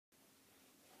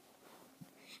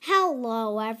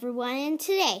Hello everyone, and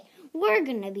today we're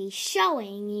going to be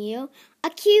showing you a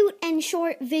cute and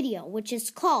short video which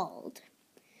is called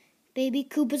Baby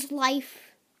Koopa's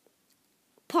Life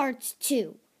Part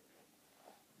 2.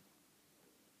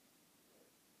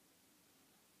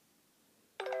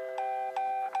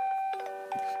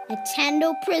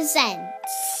 Nintendo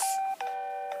presents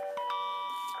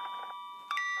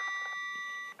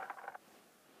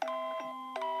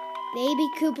Baby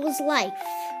Koopa's Life.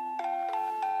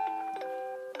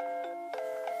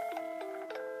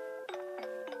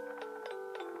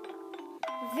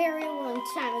 A very long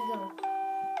time ago,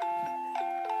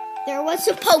 there was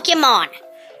a Pokemon.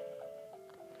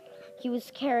 He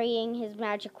was carrying his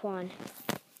magic wand,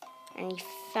 and he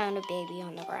found a baby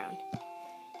on the ground.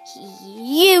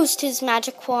 He used his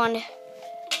magic wand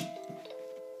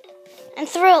and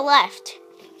threw it left.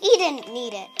 He didn't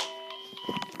need it.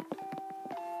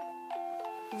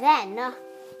 Then,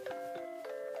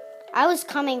 I was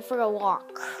coming for a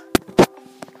walk.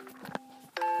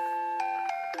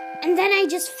 And then I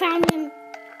just found him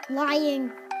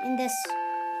lying in this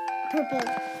purple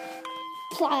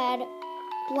plaid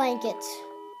blanket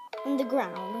on the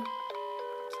ground.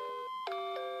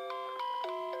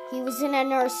 He was in a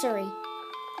nursery.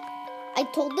 I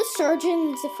told the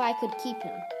surgeons if I could keep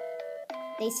him.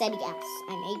 They said yes,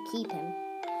 I may keep him.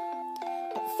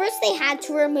 But first they had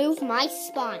to remove my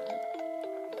spine.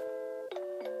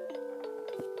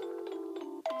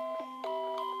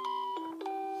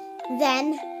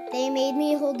 Then they made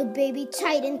me hold the baby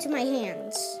tight into my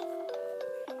hands.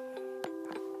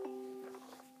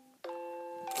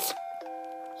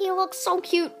 He looks so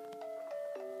cute.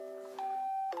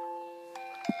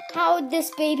 How would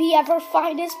this baby ever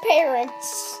find his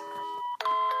parents?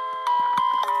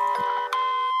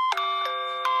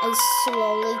 I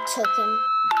slowly took him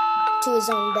to his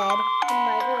own bed in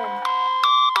my room.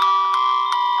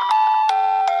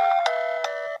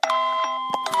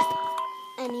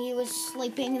 And he was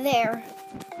sleeping there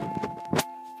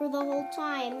for the whole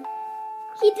time.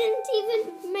 He didn't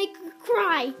even make a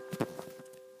cry.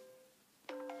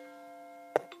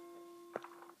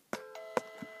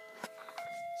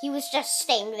 He was just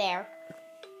staying there.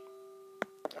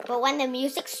 But when the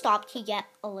music stopped, he got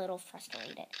a little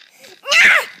frustrated.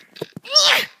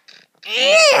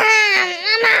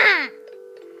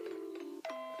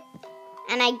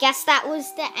 And I guess that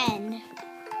was the end.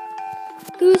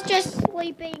 He was just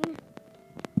sleeping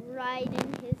right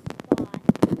in his spot.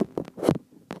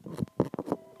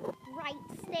 Right,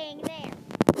 staying there.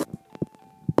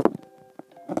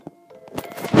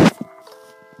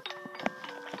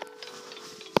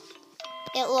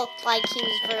 It looked like he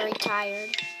was very tired.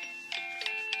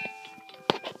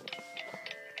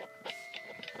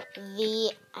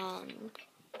 The end.